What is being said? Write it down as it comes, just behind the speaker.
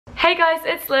Hey guys,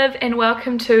 it's Liv and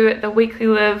welcome to the Weekly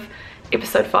Liv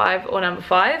episode 5 or number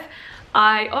 5.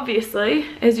 I obviously,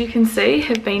 as you can see,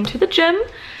 have been to the gym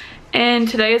and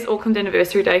today is Auckland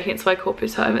anniversary day, hence why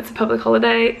Corpu's home. It's a public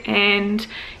holiday and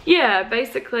yeah,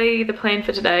 basically the plan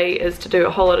for today is to do a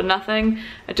whole lot of nothing.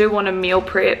 I do want to meal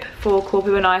prep for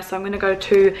Corpu and I, so I'm going to go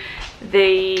to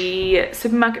the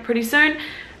supermarket pretty soon.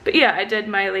 But yeah, I did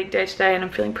my leg day today and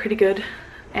I'm feeling pretty good.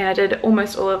 And I did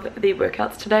almost all of the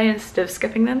workouts today instead of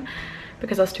skipping them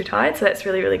because I was too tired, so that's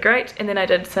really great. And then I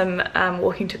did some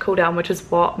walking to cool down, which is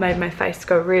what made my face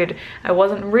go red. I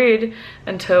wasn't red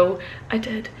until I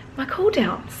did my cool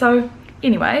down. So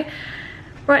anyway,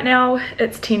 right now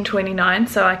it's 10:29,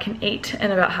 so I can eat in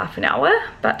about half an hour,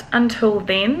 but until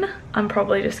then I'm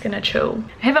probably just gonna chill.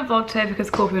 I haven't vlogged today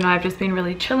because Corpu and I have just been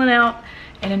really chilling out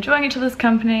and enjoying each other's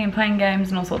company and playing games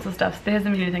and all sorts of stuff, so there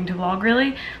hasn't been anything to vlog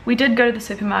really. We did go to the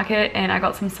supermarket and I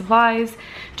got some supplies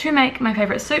to make my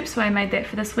favourite soup, so I made that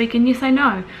for this week. And yes, I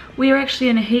know, we are actually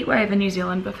in a heat wave in New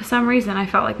Zealand, but for some reason I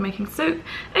felt like making soup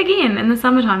again in the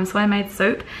summertime, so I made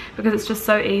soup because it's just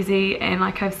so easy, and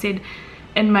like I've said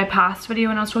in my past video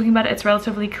when I was talking about it, it's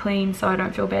relatively clean, so I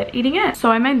don't feel bad eating it. So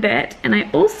I made that, and I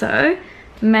also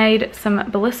made some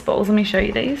bliss balls. Let me show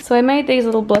you these. So I made these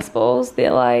little bliss balls.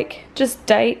 They're like just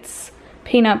dates,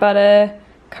 peanut butter,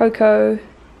 cocoa,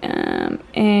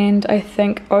 and I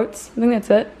think oats. I think that's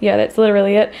it. Yeah, that's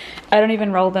literally it. I don't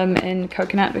even roll them in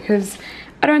coconut because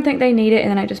I don't think they need it,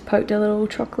 and then I just poked a little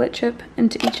chocolate chip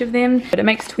into each of them. But it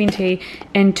makes 20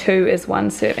 and 2 is 1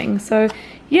 serving. So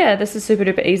yeah, this is super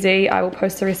duper easy. I will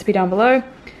post the recipe down below,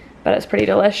 but it's pretty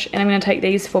delish. And I'm gonna take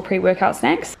these for pre-workout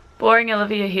snacks. Boring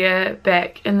Olivia here,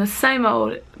 back in the same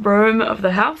old room of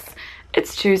the house.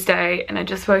 It's Tuesday and I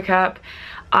just woke up.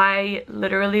 I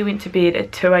literally went to bed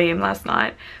at 2 AM last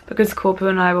night because Corpu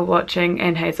and I were watching,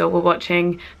 and Hazel were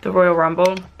watching the Royal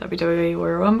Rumble, WWE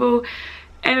Royal Rumble,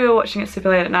 and we were watching it super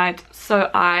late at night,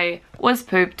 so I was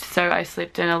pooped, so I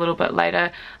slept in a little bit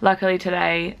later. Luckily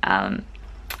today, I'm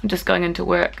just going into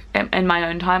work in my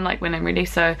own time, like when I'm ready,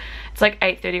 so it's like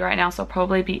 8:30 right now, so I'll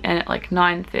probably be in at like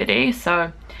 9:30,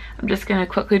 so I'm just gonna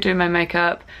quickly do my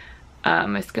makeup.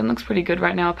 My skin looks pretty good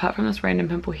right now apart from this random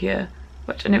pimple here,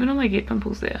 which I never normally get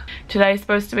pimples there. Today is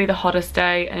supposed to be the hottest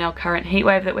day in our current heat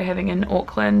wave that we're having in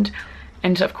Auckland,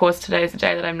 and of course today is the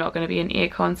day that I'm not going to be in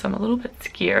aircon, so I'm a little bit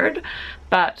scared,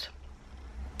 but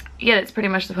yeah, that's pretty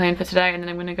much the plan for today. And then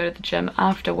I'm going to go to the gym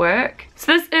after work.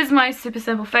 So this is my super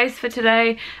simple face for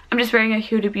today. I'm just wearing a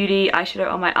Huda Beauty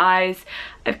eyeshadow on my eyes.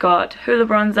 I've got Hoola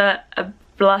bronzer, a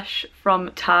blush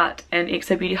from Tarte, and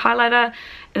XO Beauty highlighter,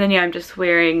 and then yeah, I'm just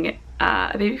wearing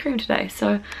a BB cream today.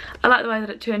 So I like the way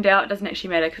that it turned out. It doesn't actually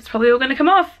matter because it's probably all going to come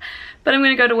off, but I'm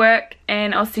going to go to work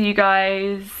and I'll see you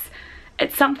guys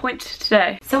at some point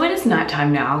today. So it is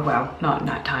nighttime now. Well, not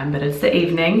nighttime, but it's the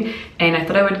evening, and I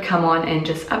thought I would come on and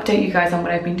just update you guys on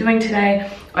what I've been doing today.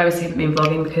 I obviously haven't been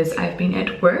vlogging because I've been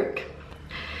at work,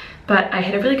 but I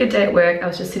had a really good day at work. I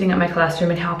was just sitting at my classroom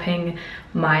and helping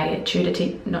my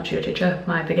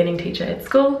my beginning teacher at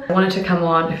school. I wanted to come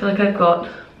on. I feel like I've got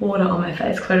water on my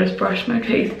face because I just brushed my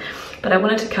teeth, but I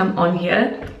wanted to come on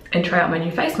here and try out my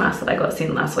new face mask that I got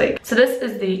sent last week. So this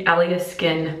is the Alia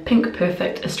Skin Pink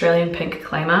Perfect Australian Pink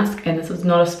Clay Mask, and this was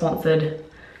not a sponsored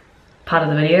part of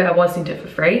the video. I was sent it for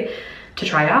free to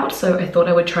try out, so I thought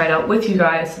I would try it out with you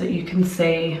guys so that you can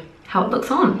see how it looks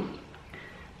on,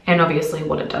 and obviously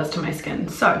what it does to my skin.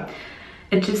 So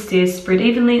it just says spread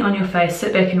evenly on your face,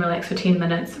 sit back and relax for 10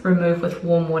 minutes, remove with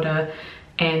warm water,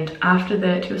 and after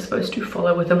that you're supposed to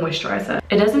follow with a moisturizer.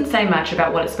 It doesn't say much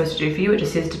about what it's supposed to do for you. It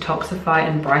just says detoxify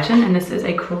and brighten, and this is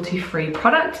a cruelty-free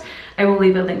product. I will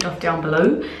leave it linked off down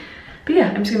below. But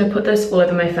yeah, I'm just going to put this all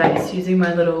over my face using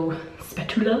my little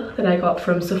spatula that I got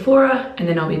from Sephora, and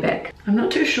then I'll be back. I'm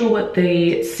not too sure what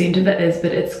the scent of it is,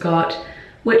 but it's got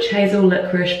witch hazel,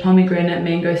 licorice, pomegranate,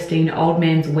 mangosteen, old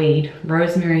man's weed,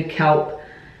 rosemary, kelp,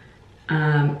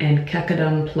 and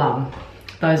cacao plum.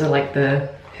 Those are like the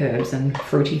herbs and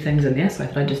fruity things in there, so I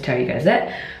thought I'd just tell you guys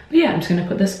that. But yeah, I'm just gonna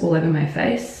put this all over my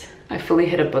face. I fully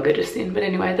hit a booger just then, but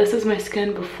anyway, this is my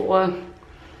skin before.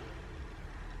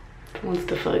 It wants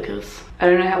to focus. I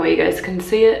don't know how well you guys can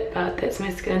see it, but that's my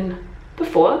skin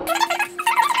before.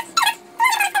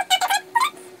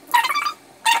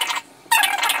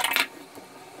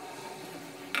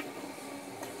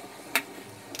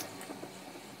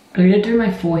 I'm gonna do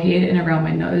my forehead and around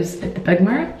my nose at the big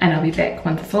mirror, and I'll be back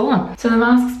once it's all on. So the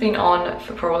mask's been on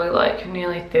for probably like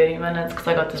nearly 30 minutes because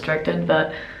I got distracted,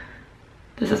 but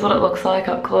this is what it looks like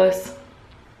up close.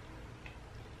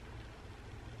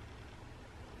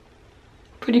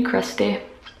 Pretty crusty,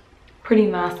 pretty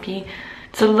masky.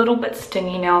 It's a little bit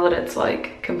stingy now that it's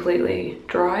like completely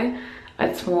dry.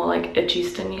 It's more like itchy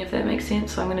stingy, if that makes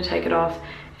sense. So I'm going to take it off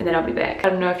and then I'll be back. I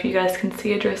don't know if you guys can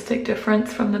see a drastic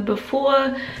difference from the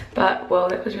before, but well,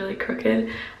 that was really crooked.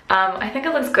 I think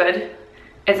it looks good.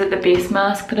 Is it the best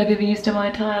mask that I've ever used in my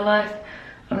entire life?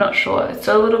 I'm not sure. It's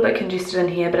still a little bit congested in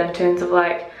here, but in terms of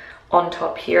like on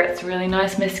top here, it's really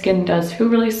nice. My skin does feel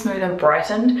really smooth and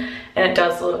brightened, and it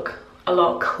does look a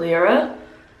lot clearer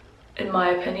in my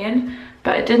opinion,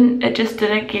 but it just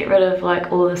didn't get rid of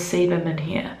like all the sebum in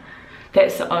here.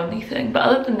 That's the only thing, but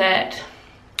other than that,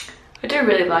 I do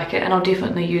really like it and I'll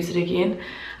definitely use it again.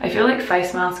 I feel like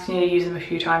face masks, you need to use them a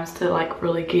few times to like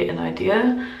really get an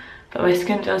idea, but my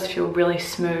skin does feel really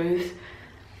smooth,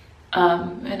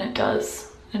 and it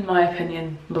does, in my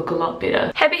opinion, look a lot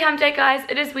better. Happy hump day, guys.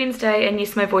 It is Wednesday, and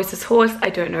yes, my voice is hoarse. I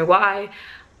don't know why.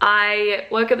 I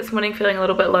woke up this morning feeling a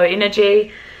little bit low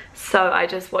energy, so I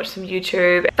just watched some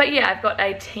YouTube. But yeah, I've got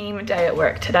a team day at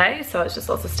work today, so it's just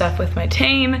lots of stuff with my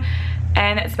team,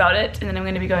 and that's about it. And then I'm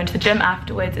going to be going to the gym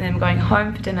afterwards, and then I'm going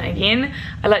home for dinner again.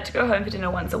 I like to go home for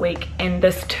dinner once a week, and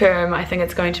this term I think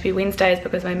it's going to be Wednesdays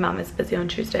because my mum is busy on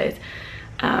Tuesdays.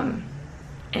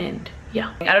 And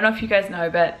yeah, I don't know if you guys know,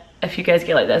 but if you guys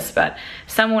get like this, but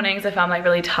some mornings if I'm like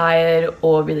really tired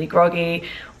or really groggy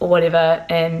or whatever,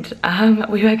 and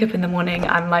we wake up in the morning,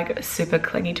 I'm like super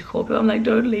clingy to call people. I'm like,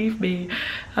 don't leave me.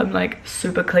 I'm like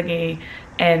super clingy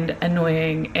and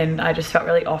annoying, and I just felt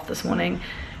really off this morning.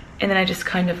 And then I just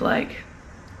kind of like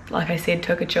I said,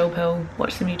 took a chill pill,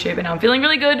 watched some YouTube, and I'm feeling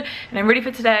really good and I'm ready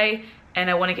for today, and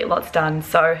I want to get lots done,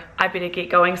 so I better get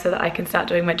going so that I can start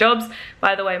doing my jobs.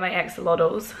 By the way, my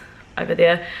axolotls over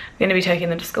there, I'm going to be taking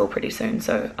them to school pretty soon,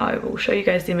 so I will show you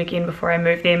guys them again before I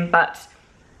move them. But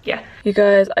yeah, you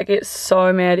guys, I get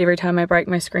so mad every time I break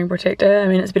my screen protector. I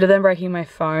mean, it's better than breaking my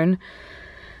phone,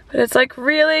 but it's like,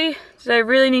 really, did I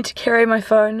really need to carry my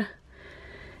phone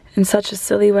in such a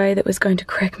silly way that was going to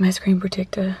crack my screen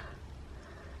protector?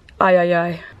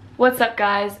 Aye. What's up,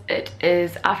 guys? It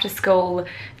is after school.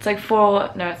 It's like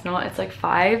 4, no it's not, it's like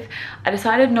 5. I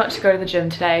decided not to go to the gym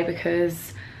today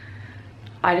because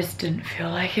I just didn't feel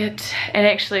like it. And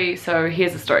actually, so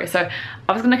here's the story. So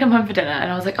I was gonna come home for dinner,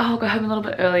 and I was like, oh, I'll go home a little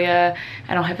bit earlier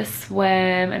and I'll have a swim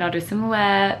and I'll do some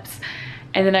laps.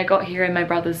 And then I got here and my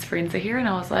brother's friends are here, and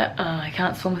I was like, oh, I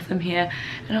can't swim with them here.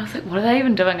 And I was like, what are they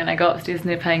even doing? And I got upstairs and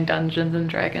they're playing Dungeons and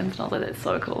Dragons, and I was like, that's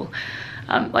so cool.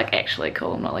 Like actually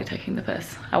cool. I'm not like taking the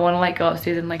piss. I want to like go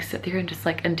upstairs and like sit there and just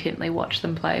like intently watch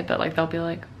them play, but like they'll be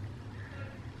like,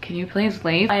 can you please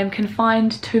leave? I am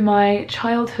confined to my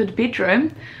childhood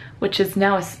bedroom, which is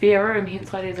now a spare room,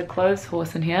 hence why there's a clothes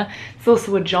horse in here. There's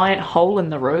also a giant hole in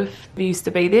the roof. It used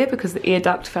to be there because the air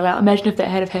duct fell out. Imagine if that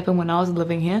had happened when I was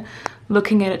living here.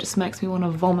 Looking at it just makes me want to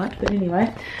vomit. But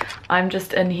anyway, I'm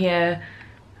just in here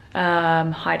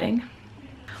hiding.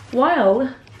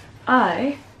 While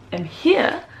I am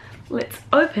here, let's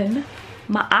open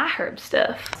my iHerb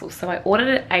stuff. So I ordered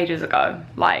it ages ago,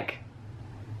 like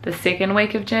the second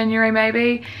week of January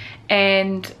maybe,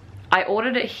 and I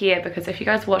ordered it here because if you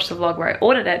guys watched the vlog where I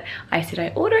ordered it, I said I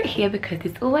order it here because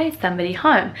there's always somebody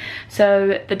home.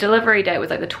 So the delivery date was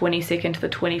like the 22nd to the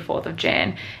 24th of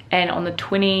Jan, and on the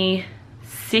 22nd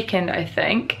I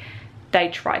think they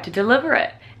tried to deliver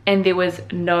it and there was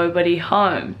nobody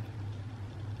home.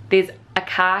 There's a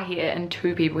car here and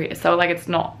 2 people here, so like it's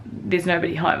not, there's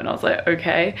nobody home. And I was like,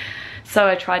 okay. So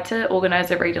I tried to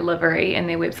organize a redelivery and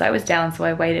their website was down, so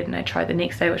I waited and I tried the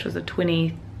next day, which was the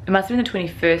it must have been the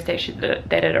 21st actually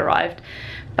that it arrived.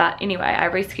 But anyway, I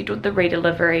rescheduled the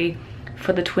redelivery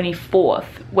for the 24th,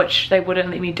 which they wouldn't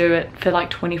let me do it for like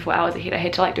 24 hours ahead. I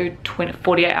had to like do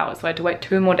 48 hours, so I had to wait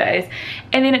 2 more days.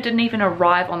 And then it didn't even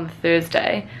arrive on the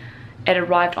Thursday. It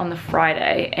arrived on the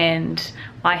Friday, and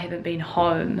I haven't been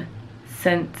home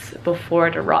since before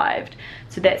it arrived,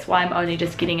 so that's why I'm only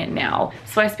just getting it now.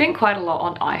 So I spent quite a lot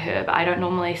on iHerb. I don't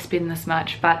normally spend this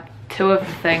much, but 2 of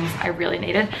the things I really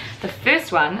needed. The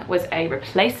first one was a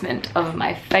replacement of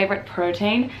my favorite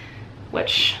protein,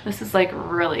 which this is like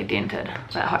really dented,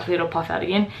 but hopefully it'll puff out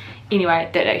again. Anyway,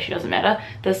 that actually doesn't matter.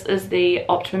 This is the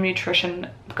Optimum Nutrition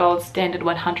Gold Standard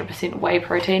 100% whey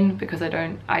protein, because I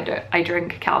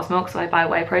drink cow's milk, so I buy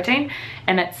whey protein,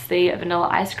 and it's the vanilla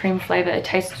ice cream flavor. It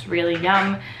tastes really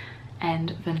yum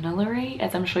and vanilla-y,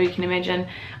 as I'm sure you can imagine.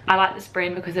 I like this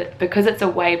brand because it's a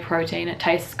whey protein. It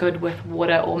tastes good with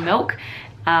water or milk,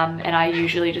 and I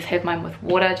usually just have mine with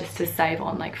water just to save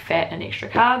on like fat and extra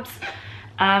carbs.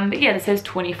 But yeah, this has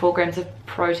 24 grams of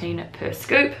protein per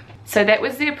scoop. So that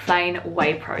was their plain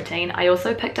whey protein. I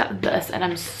also picked up this, and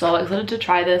I'm so excited to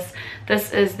try this.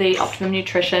 This is the Optimum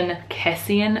Nutrition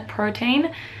Casein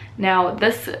protein. Now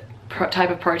this type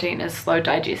of protein is slow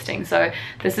digesting, so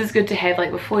this is good to have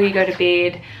like before you go to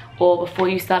bed or before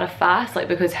you start a fast, like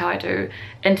because how I do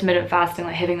intermittent fasting,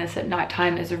 like having this at night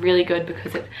time is really good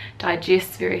because it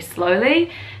digests very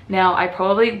slowly. Now I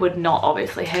probably would not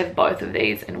obviously have both of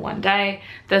these in one day.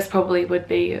 This probably would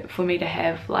be for me to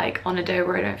have like on a day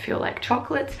where I don't feel like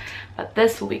chocolate, but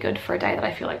this will be good for a day that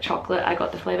I feel like chocolate. I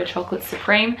got the flavor chocolate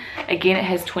supreme. Again, it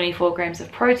has 24 grams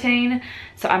of protein,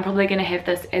 so I'm probably going to have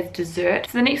this as dessert.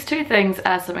 So the next two things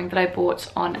are something that I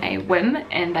bought on a whim,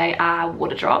 and they are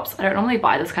water drops. I don't normally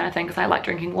buy this kind of thing because I like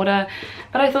drinking water,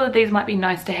 but I thought that these might be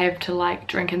nice to have to like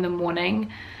drink in the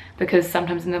morning, because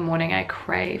sometimes in the morning I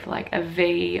crave like a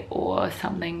V or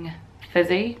something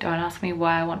fizzy. Don't ask me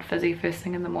why I want fizzy first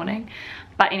thing in the morning,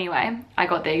 but anyway, I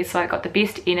got these. So I got the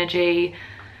Best Energy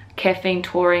caffeine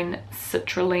taurine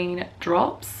citrulline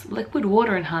drops, liquid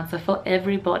water enhancer for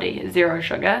everybody, 0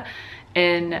 sugar,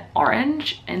 in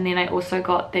orange. And then I also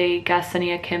got the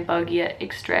Garcinia cambogia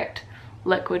extract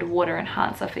liquid water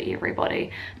enhancer for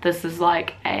everybody. This is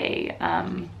like a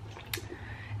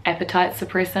appetite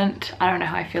suppressant. I don't know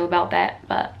how I feel about that,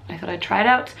 but I thought I'd try it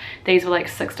out. These were like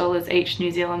 $6 each New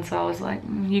Zealand, so I was like,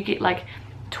 you get like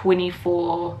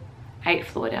 24 8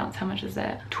 fluid ounce, how much is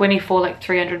that? 24 like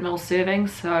 300 ml servings,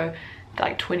 so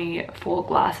like 24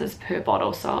 glasses per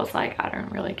bottle. So I was like, I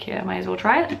don't really care, might as well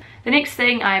try it. The next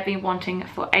thing I've been wanting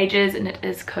for ages, and it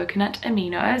is coconut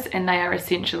aminos, and they are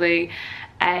essentially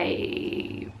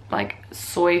a like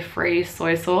soy-free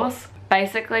soy sauce.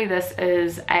 Basically this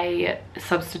is a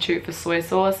substitute for soy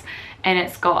sauce, and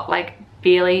it's got like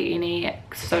barely any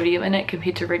sodium in it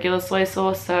compared to regular soy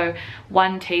sauce. So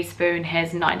 1 teaspoon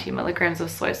has 90 milligrams of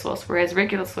soy sauce, whereas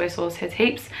regular soy sauce has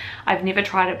heaps. I've never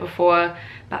tried it before,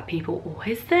 but people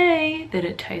always say that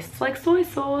it tastes like soy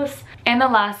sauce. And the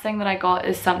last thing that I got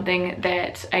is something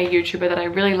that a YouTuber that I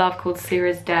really love called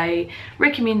Sarah's Day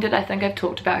recommended. I think I've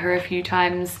talked about her a few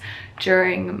times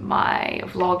during my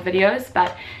vlog videos,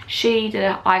 but she did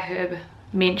an iHerb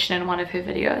mention in one of her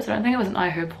videos. I don't think it was an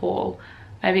iHerb haul,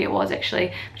 maybe it was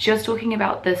actually. She was talking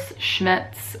about this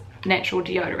Schmidt's natural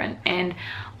deodorant, and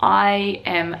I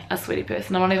am a sweaty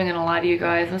person. I'm not even gonna lie to you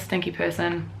guys, I'm a stinky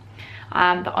person.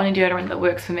 The only deodorant that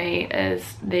works for me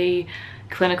is the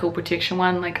clinical protection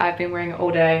one. Like I've been wearing it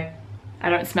all day, I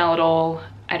don't smell at all,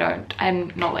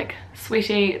 I'm not like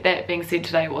sweaty. That being said,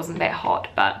 today wasn't that hot,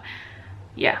 but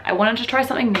yeah, I wanted to try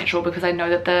something natural because I know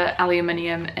that the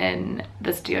aluminium in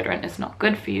this deodorant is not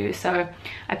good for you. So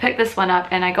I picked this one up,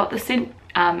 and I got the scent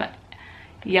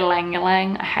ylang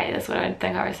ylang, I hate this word, I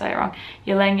think I always say it wrong,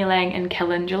 ylang ylang and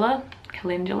calendula,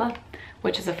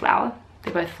 which is a flower.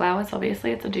 They're both flowers,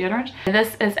 obviously, it's a deodorant.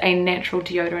 This is a natural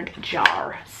deodorant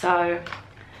jar, so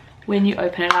when you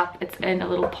open it up, it's in a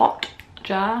little pot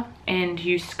jar, and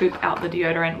you scoop out the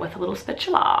deodorant with a little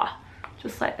spatula,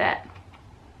 just like that.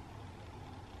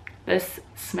 This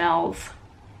smells,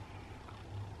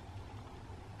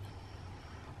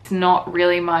 it's not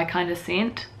really my kind of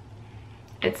scent.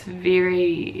 It's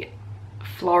very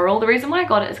floral. The reason why I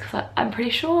got it is because I'm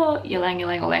pretty sure ylang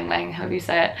ylang or lang lang, however you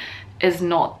say it, is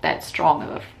not that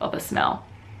strong of a smell.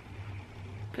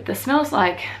 But this smells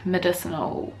like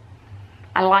medicinal.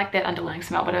 I like that underlying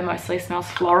smell, but it mostly smells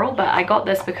floral. But I got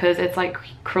this because it's like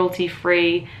cruelty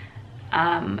free,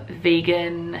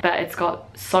 vegan, but it's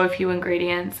got so few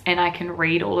ingredients, and I can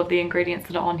read all of the ingredients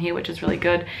that are on here, which is really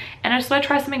good. And I just want to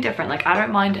try something different. Like I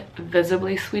don't mind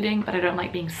visibly sweating, but I don't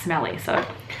like being smelly, so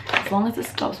as long as it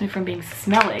stops me from being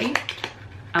smelly,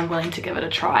 I'm willing to give it a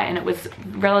try. And it was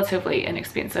relatively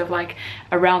inexpensive, like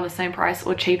around the same price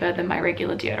or cheaper than my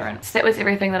regular deodorant. So that was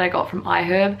everything that I got from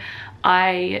iHerb.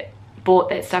 I bought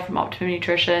that stuff from Optimum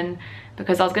Nutrition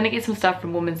because I was going to get some stuff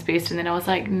from Woman's Best, and then I was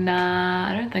like, nah,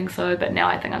 I don't think so. But now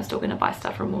I think I'm still going to buy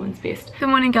stuff from Woman's Best. Good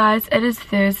morning guys, it is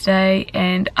Thursday,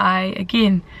 and I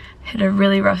again had a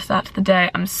really rough start to the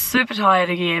day. I'm super tired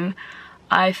again.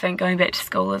 I think going back to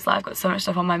school is like I've got so much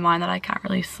stuff on my mind that I can't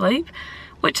really sleep,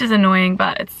 which is annoying,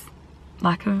 but it's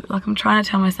like I'm trying to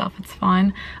tell myself it's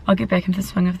fine. I'll get back into the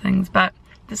swing of things. But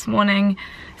this morning,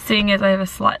 seeing as I have a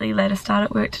slightly later start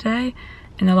at work today,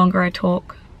 and the longer I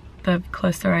talk, the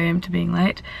closer I am to being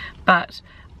late, but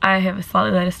I have a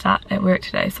slightly later start at work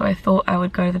today, so I thought I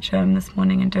would go to the gym this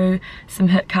morning and do some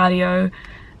HIIT cardio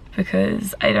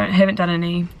because I haven't done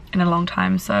any in a long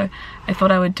time, so I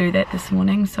thought I would do that this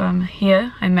morning. So I'm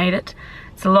here, I made it.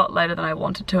 It's a lot later than I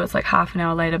wanted to, it's like half an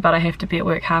hour later, but I have to be at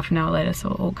work half an hour later,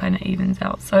 so it all kind of evens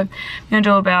out. So I'm gonna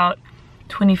do about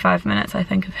 25 minutes I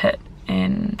think of HIIT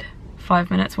and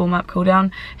 5 minutes warm up cool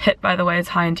down. HIIT, by the way, is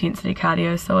high intensity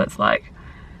cardio, so it's like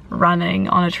running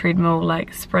on a treadmill,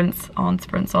 like sprints on,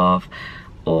 sprints off,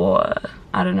 or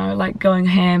I don't know, like going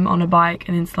ham on a bike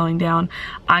and then slowing down.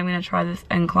 I'm gonna try this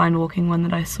incline walking one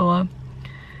that I saw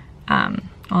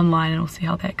online, and we'll see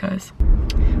how that goes.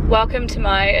 Welcome to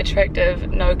my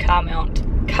attractive no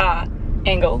car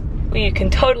angle where you can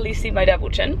totally see my double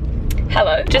chin.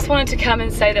 Hello. Just wanted to come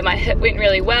and say that my hit went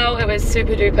really well. It was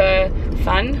super duper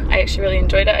fun. I actually really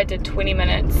enjoyed it. I did 20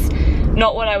 minutes.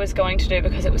 Not what I was going to do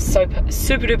because it was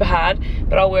super duper hard,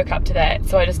 but I'll work up to that.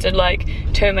 So I just did like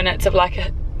 2 minutes of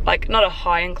like not a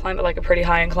high incline, but like a pretty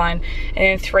high incline, and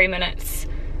then 3 minutes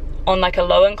on like a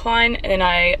low incline, and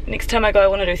then next time I go I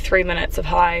want to do 3 minutes of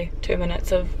high, 2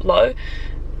 minutes of low.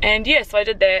 And yeah, so I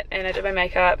did that, and I did my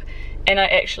makeup, and I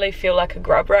actually feel like a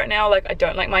grub right now. Like, I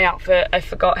don't like my outfit. I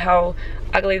forgot how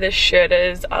ugly this shirt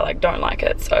is. I like don't like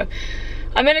it. So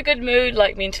I'm in a good mood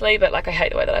like mentally, but like I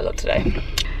hate the way that I look today.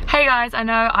 Hey guys, I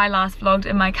know I last vlogged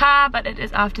in my car, but it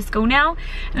is after school now,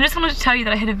 and I just wanted to tell you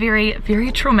that I had a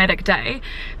very traumatic day,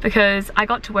 because I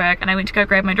got to work and I went to go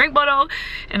grab my drink bottle,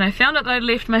 and I found out that I'd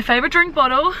left my favorite drink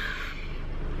bottle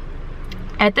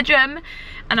at the gym,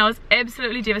 and I was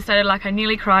absolutely devastated. Like, I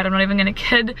nearly cried. I'm not even gonna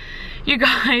kid you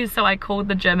guys. So I called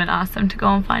the gym and asked them to go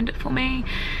and find it for me,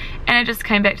 and I just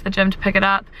came back to the gym to pick it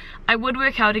up. I would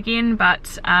work out again,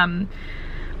 but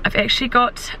I've actually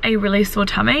got a really sore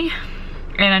tummy.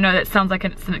 And I know that sounds like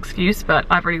it's an excuse, but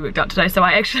I've already worked out today, so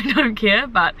I actually don't care.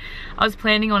 But I was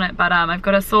planning on it, but I've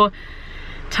got a sore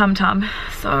tum-tum,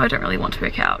 so I don't really want to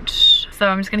work out. So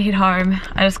I'm just gonna head home.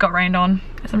 I just got rained on,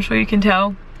 as I'm sure you can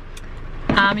tell.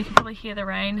 You can probably hear the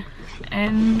rain,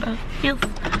 and yes.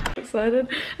 Excited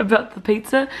about the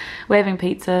pizza. We're having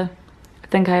pizza. I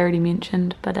think I already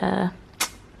mentioned, but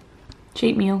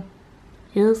cheap meal.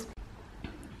 Yes.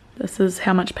 This is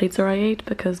how much pizza I eat,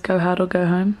 because go hard or go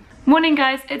home. Morning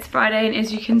guys, it's Friday, and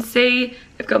as you can see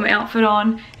I've got my outfit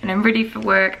on and I'm ready for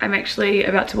work. I'm actually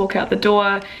about to walk out the door,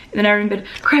 and then I remembered,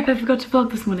 crap, I forgot to vlog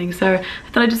this morning, so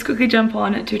I thought I'd just quickly jump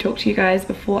on to talk to you guys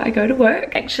before I go to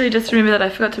work. Actually, just remember that I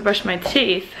forgot to brush my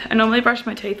teeth. I normally brush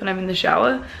my teeth when I'm in the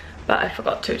shower, but I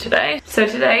forgot to today. So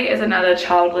today is another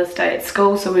childless day at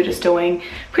school, so we're just doing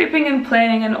prepping and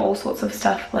planning and all sorts of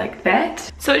stuff like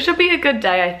that. So it should be a good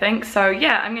day, I think. So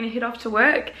yeah, I'm gonna head off to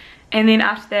work. And then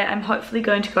after that, I'm hopefully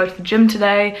going to go to the gym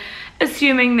today,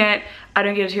 assuming that I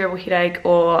don't get a terrible headache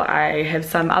or I have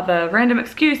some other random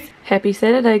excuse. Happy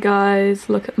Saturday, guys.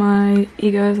 Look at my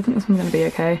egos. I think this one's gonna be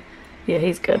okay. Yeah,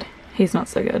 he's good. He's not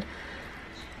so good.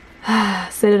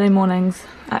 Saturday mornings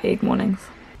are egg mornings.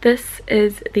 This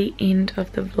is the end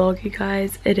of the vlog, you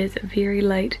guys. It is very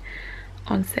late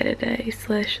on Saturday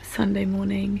 / Sunday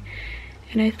morning,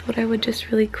 and I thought I would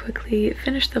just really quickly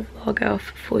finish the vlog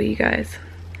off for you guys.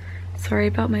 Sorry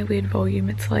about my weird volume.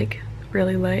 It's like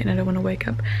really late and I don't want to wake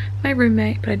up my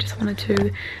roommate, but I just wanted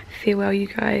to farewell you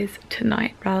guys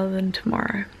tonight rather than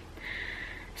tomorrow.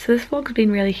 So this vlog's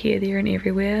been really here, there and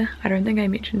everywhere. I don't think I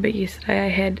mentioned, but yesterday I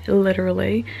had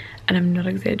literally, and I'm not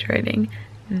exaggerating,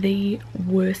 the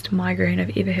worst migraine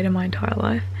I've ever had in my entire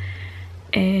life,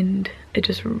 and it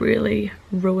just really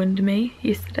ruined me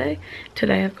yesterday.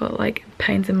 Today I've got like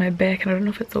pains in my back, and I don't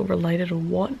know if it's all related or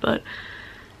what, but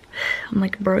I'm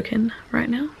like broken right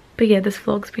now. But yeah, this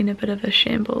vlog's been a bit of a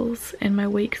shambles, and my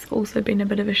week's also been a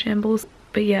bit of a shambles.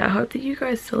 But yeah, I hope that you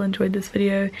guys still enjoyed this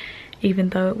video, even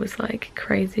though it was like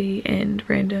crazy and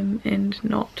random and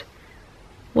not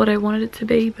what I wanted it to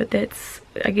be. But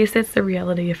I guess that's the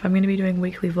reality. If I'm going to be doing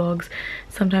weekly vlogs,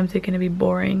 sometimes they're going to be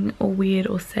boring or weird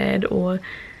or sad or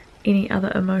any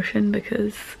other emotion,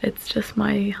 because it's just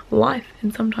my life,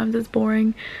 and sometimes it's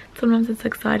boring, sometimes it's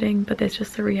exciting, but that's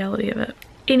just the reality of it.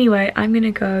 Anyway, I'm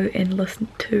gonna go and listen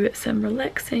to some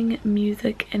relaxing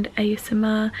music and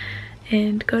ASMR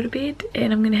and go to bed,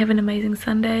 and I'm gonna have an amazing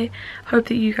Sunday. Hope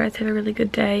that you guys have a really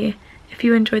good day. If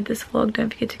you enjoyed this vlog,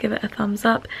 don't forget to give it a thumbs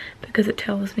up, because it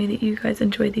tells me that you guys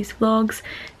enjoy these vlogs.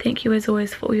 Thank you as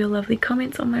always for all your lovely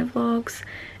comments on my vlogs.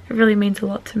 It really means a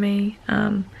lot to me.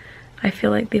 I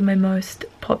feel like they're my most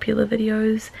popular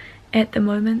videos at the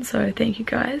moment, so thank you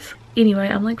guys. Anyway,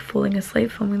 I'm like falling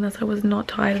asleep filming this. I was not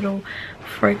tired at all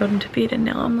before I got into bed, and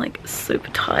now I'm like super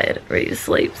tired, ready to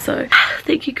sleep. So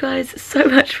thank you guys so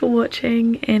much for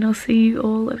watching, and I'll see you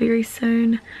all very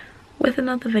soon with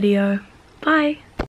another video. Bye.